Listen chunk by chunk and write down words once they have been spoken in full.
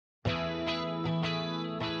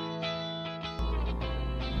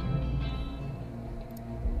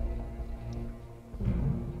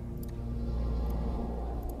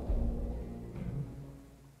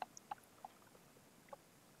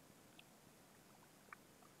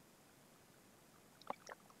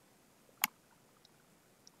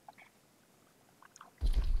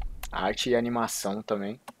arte e animação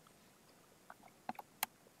também.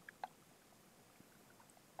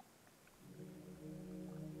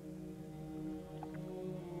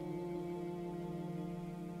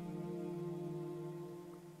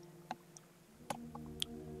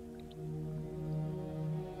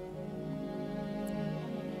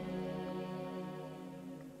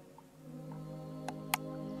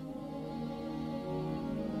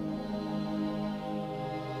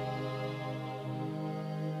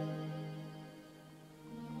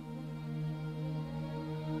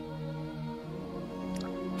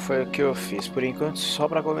 Foi o que eu fiz por enquanto, só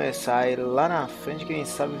pra começar. E lá na frente, quem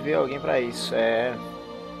sabe ver alguém pra isso. É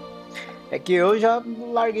que eu já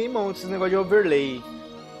larguei mão desses negócio de overlay.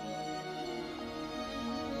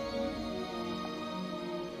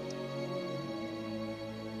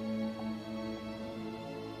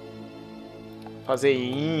 Fazer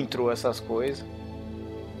intro, essas coisas.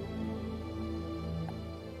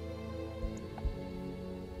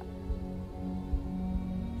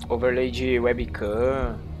 Overlay de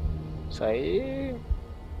webcam. Isso aí.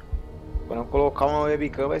 Quando eu colocar uma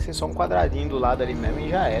webcam vai ser só um quadradinho do lado ali mesmo e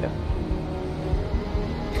já era.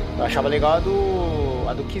 Eu achava legal a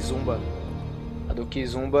do Kizumba. A do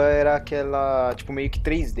Kizumba era aquela, tipo, meio que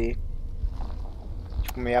 3D.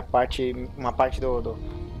 Tipo, uma parte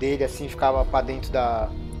dele assim ficava pra dentro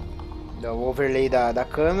do overlay da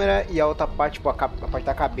câmera e a outra parte, tipo, a parte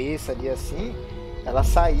da cabeça ali assim, ela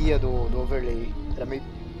saía do overlay.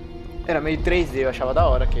 Era meio 3D, eu achava da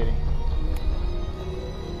hora aquele.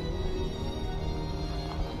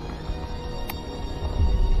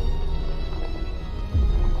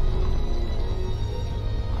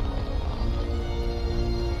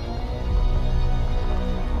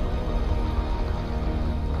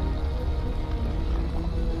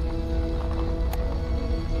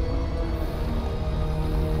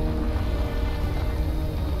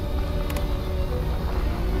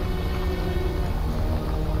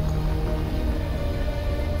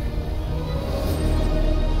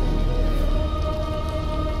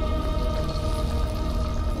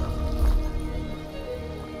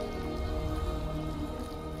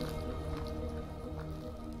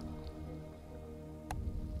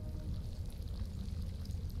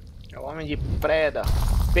 É o homem de preda.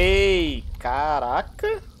 Pei!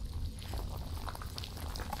 Caraca!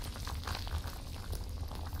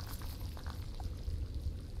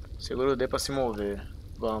 Segura o D pra se mover.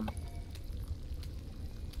 Vamos.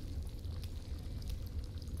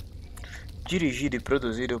 Dirigido e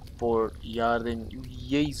produzido por Yarden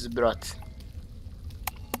Yeisbrot.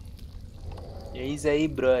 Eis aí,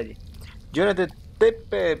 brother. Jonathan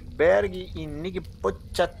Tepperberg e Nick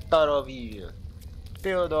Pochatarov.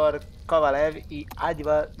 Theodor Kovalev e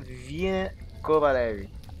Adva Vina Kovalev.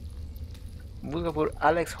 Música por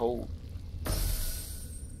Alex Hall.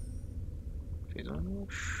 Fez um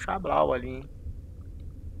chablau ali,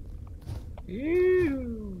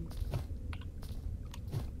 hein?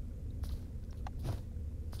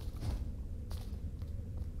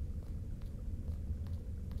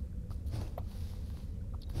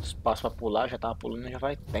 Espaço pra pular, já tava pulando, já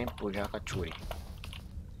vai tempo já, Kachuri.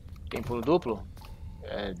 Tem pulo duplo?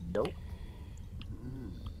 Não.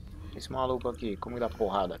 Esse maluco aqui, como dá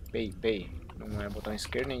porrada? Pei. Não é botão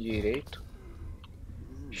esquerdo nem direito.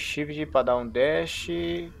 Shift para dar um dash.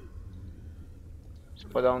 Você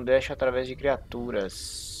pode dar um dash através de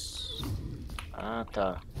criaturas. Ah,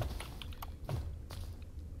 tá.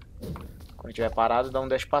 Quando estiver parado, dá um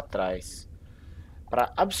dash para trás.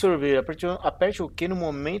 Para absorver, aperte o Q no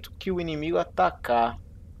momento que o inimigo atacar.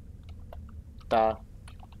 Tá.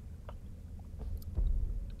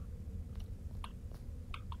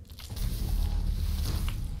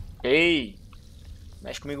 Ei!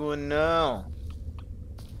 Mexe comigo não.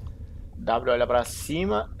 W olha pra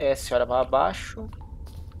cima, S olha pra baixo.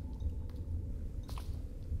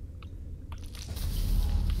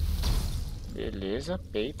 Beleza,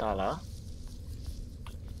 P tá lá.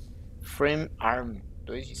 Frame Arm,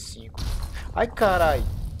 2 de 5. Ai, carai.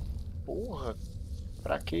 Porra,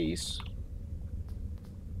 pra que isso?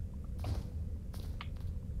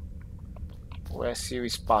 O S e o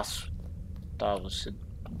espaço. Tá, você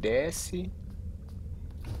desce.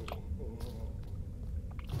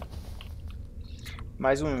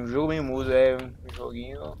 Mais um jogo bem mudo, é um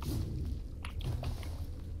joguinho.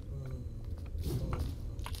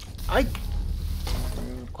 Ai!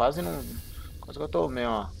 Quase não. Quase que eu tomei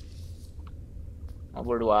uma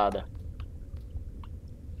bordoada.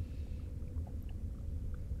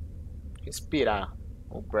 Respirar.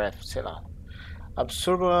 Ou breath, sei lá.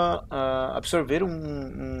 Absorver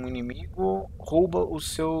um inimigo rouba o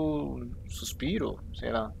seu suspiro,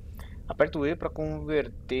 sei lá. Aperta o E para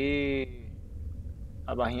converter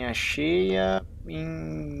a barrinha cheia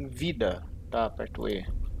em vida. Tá, aperta o E.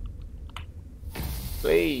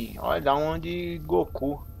 Ei, olha da onde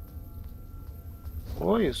Goku.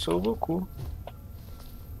 Oi, eu sou o Goku.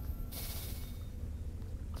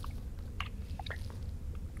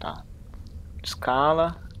 Tá.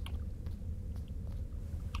 Escala.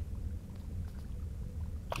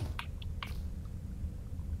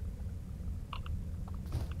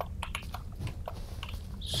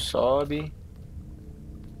 Sobe.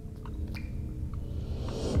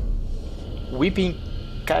 Whipping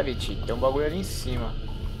Cavity. Tem um bagulho ali em cima.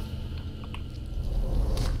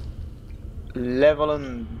 Level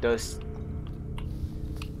on Dust.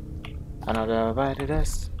 Another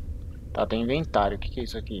virus. Tá, tem inventário. O que é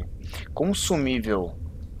isso aqui? Consumível.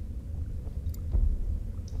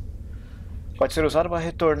 Pode ser usado para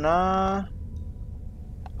retornar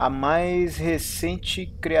a mais recente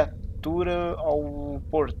criatura ao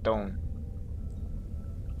portão.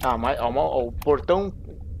 Ah, ao portão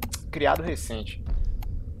criado recente.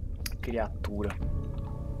 Criatura.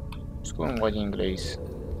 Isso que eu não gosto de inglês.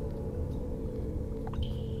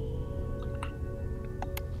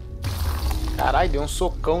 Caralho, deu um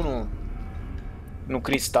socão no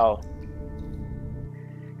cristal.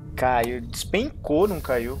 Caiu, despencou, não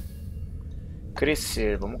caiu.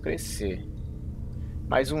 Crescer, vamos crescer.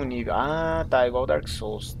 Mais um nível. Ah, tá, igual Dark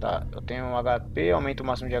Souls. Tá, eu tenho um HP, aumento o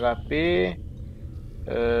máximo de HP.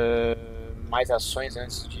 Mais ações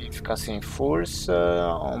antes de ficar sem força.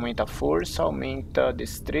 Aumenta a força, aumenta a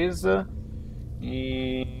destreza.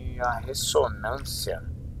 E a ressonância.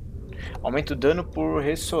 Aumenta o dano por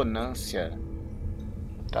ressonância.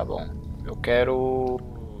 Tá bom. Eu quero,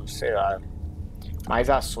 sei lá, mais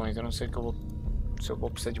ações. Eu não sei se eu vou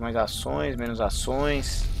precisar de mais ações, menos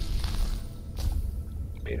ações.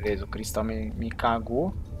 Beleza, o cristal me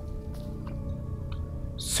cagou.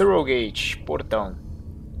 Seagate, portão.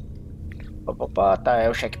 Opa, tá, é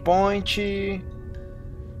o checkpoint.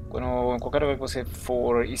 Qualquer vez que você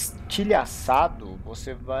for estilhaçado,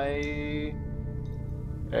 você vai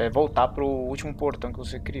voltar pro último portão que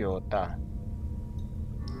você criou, tá?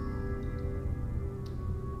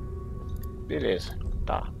 Beleza,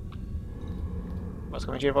 tá.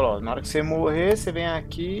 Basicamente ele falou, ó, na hora que você morrer, você vem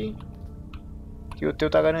aqui que o teu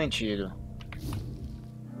tá garantido.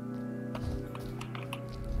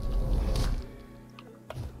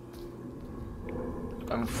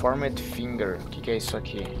 Unformed Finger, o que é isso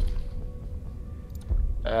aqui?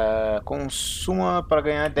 Consuma para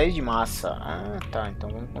ganhar 10 de massa. Ah, tá, então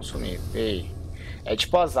vamos consumir. Ei, é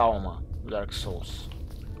tipo as almas do Dark Souls.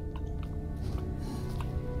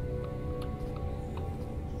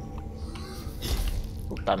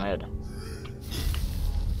 Puta merda.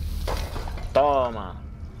 Toma.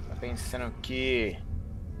 Tá pensando que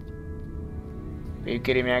veio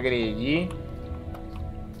querer me agredir.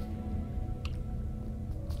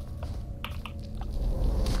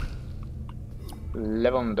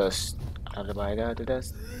 Level on Dust.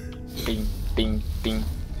 Tim, tim, tim.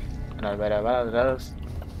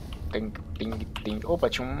 Tim, tim, tim. Opa,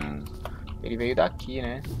 tinha um... Ele veio daqui,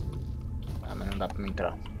 né? Ah, mas não dá pra me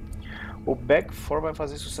entrar. O Back 4 vai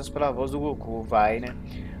fazer sucesso pela voz do Goku. Vai, né?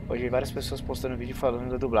 Hoje várias pessoas postando vídeo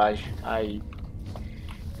falando da dublagem. Aí.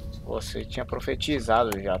 Você tinha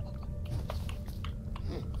profetizado já.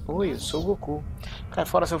 Oi, eu sou o Goku. Cai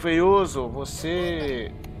fora, seu feioso.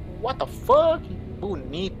 Você... What the fuck?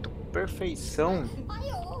 Bonito. Perfeição.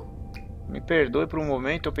 Me perdoe por um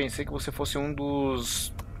momento. Eu pensei que você fosse um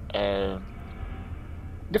dos...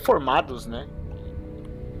 deformados, né?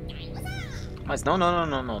 Mas não.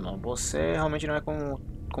 Você realmente não é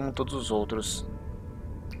como todos os outros.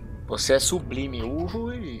 Você é sublime.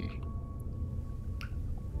 Ui.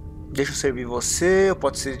 Deixa eu servir você. Eu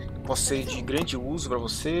posso ser de grande uso pra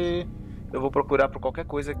você. Eu vou procurar por qualquer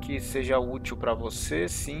coisa que seja útil pra você.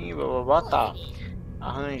 Sim, blá blá blá. Tá.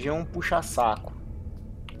 Arranjei um puxa-saco.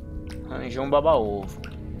 Arranjei um baba-ovo.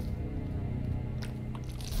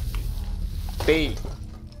 Pei.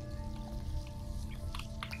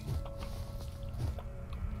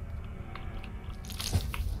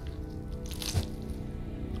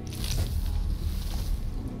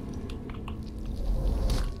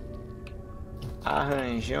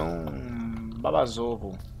 Arranjei um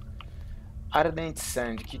babazovo. Ardent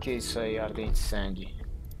Sand. O que é isso aí, Ardent Sand?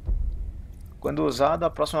 Quando usado, a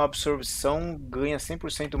próxima absorção ganha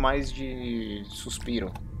 100% mais de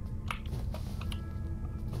suspiro.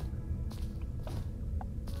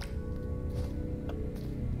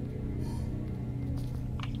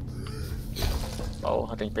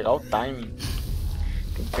 Porra, tem que pegar o timing.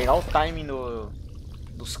 Tem que pegar o timing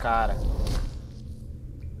dos caras.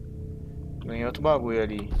 Ganhei outro bagulho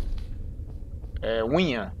ali. É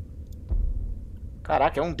unha.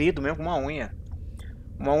 Caraca, é um dedo mesmo com uma unha.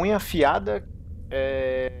 Uma unha afiada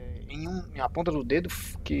em a ponta do dedo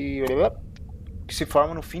que se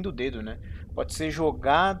forma no fim do dedo, né? Pode ser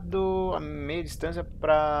jogado a meia distância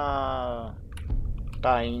pra...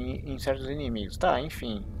 Tá, em certos inimigos. Tá,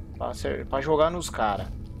 enfim. Pra jogar nos caras.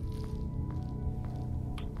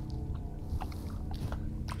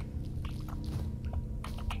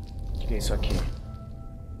 O que é isso aqui?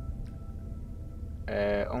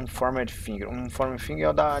 Unformed Finger. Unformed Finger é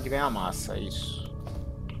o de ganhar massa, isso.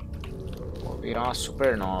 Vou virar uma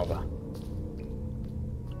supernova.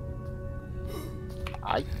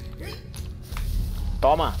 Ai.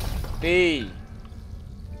 Toma. Ei.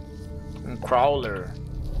 Um crawler.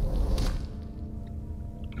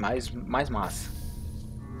 Mais massa.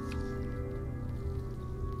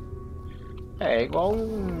 É igual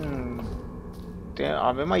tem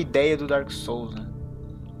a mesma ideia do Dark Souls, né?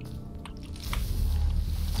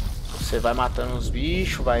 Você vai matando os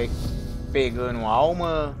bichos, vai pegando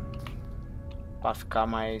alma pra ficar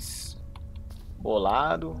mais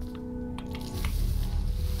bolado.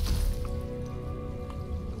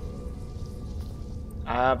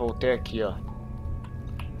 Ah, voltei aqui, ó.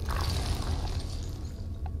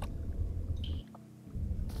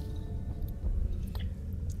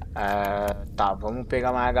 Tá, vamos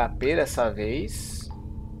pegar mais HP dessa vez.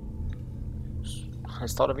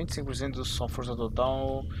 Restaura 25% da sua força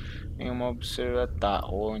total em uma observa. Tá,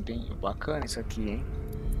 entendi. Bacana isso aqui, hein?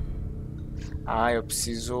 Ah, eu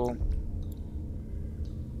preciso.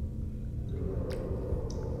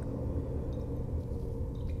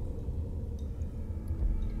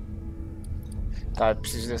 Tá, eu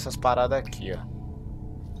preciso dessas paradas aqui, ó.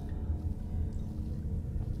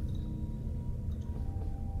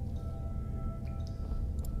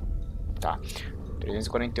 Tá,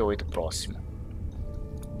 348 próximo.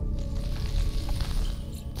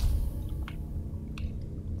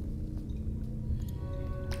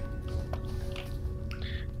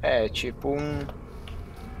 É tipo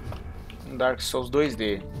um Dark Souls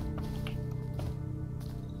 2D.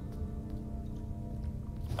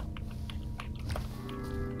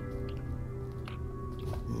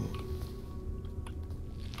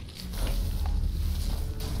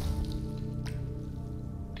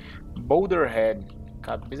 Boulder Head,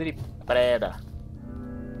 cabeça de preda.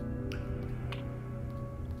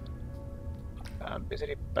 Cabeça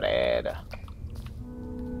de preda.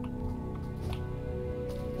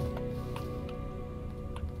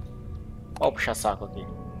 Olha o puxa-saco aqui.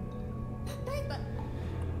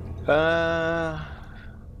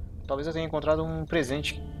 Talvez eu tenha encontrado um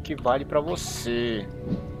presente que vale pra você.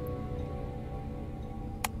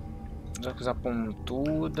 Uma coisa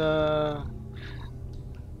pontuda.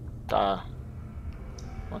 Tá.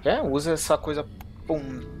 Como é? Usa essa coisa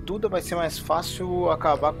pontuda, vai ser mais fácil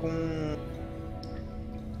acabar com...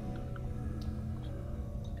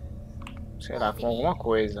 sei lá, com alguma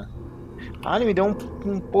coisa. Ah, ele me deu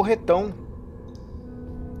um porretão.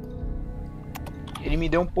 Ele me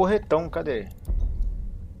deu um porretão, cadê?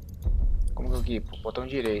 Como que eu equipo? Botão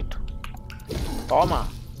direito. Toma!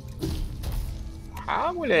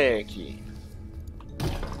 Ah, moleque!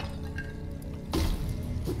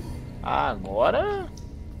 Agora...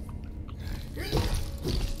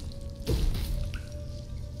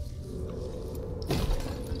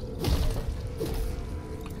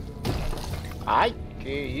 ai, que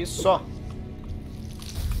isso?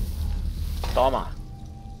 Toma.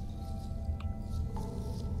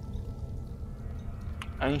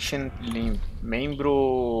 Ancient Limb,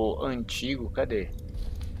 membro antigo, cadê?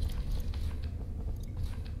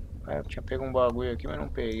 Eu tinha pego um bagulho aqui, mas não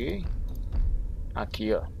peguei.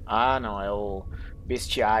 Aqui, ó. Ah, não, é o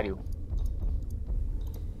bestiário.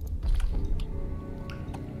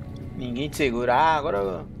 Ninguém te segura. Ah,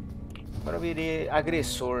 agora eu virei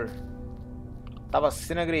agressor. Tava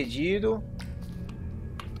sendo agredido.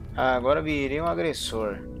 Agora virei um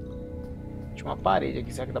agressor. Tinha uma parede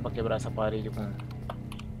aqui. Será que dá pra quebrar essa parede com...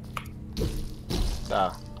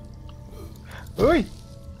 tá. Ui!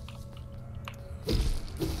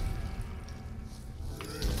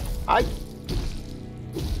 Ai!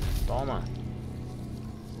 Toma.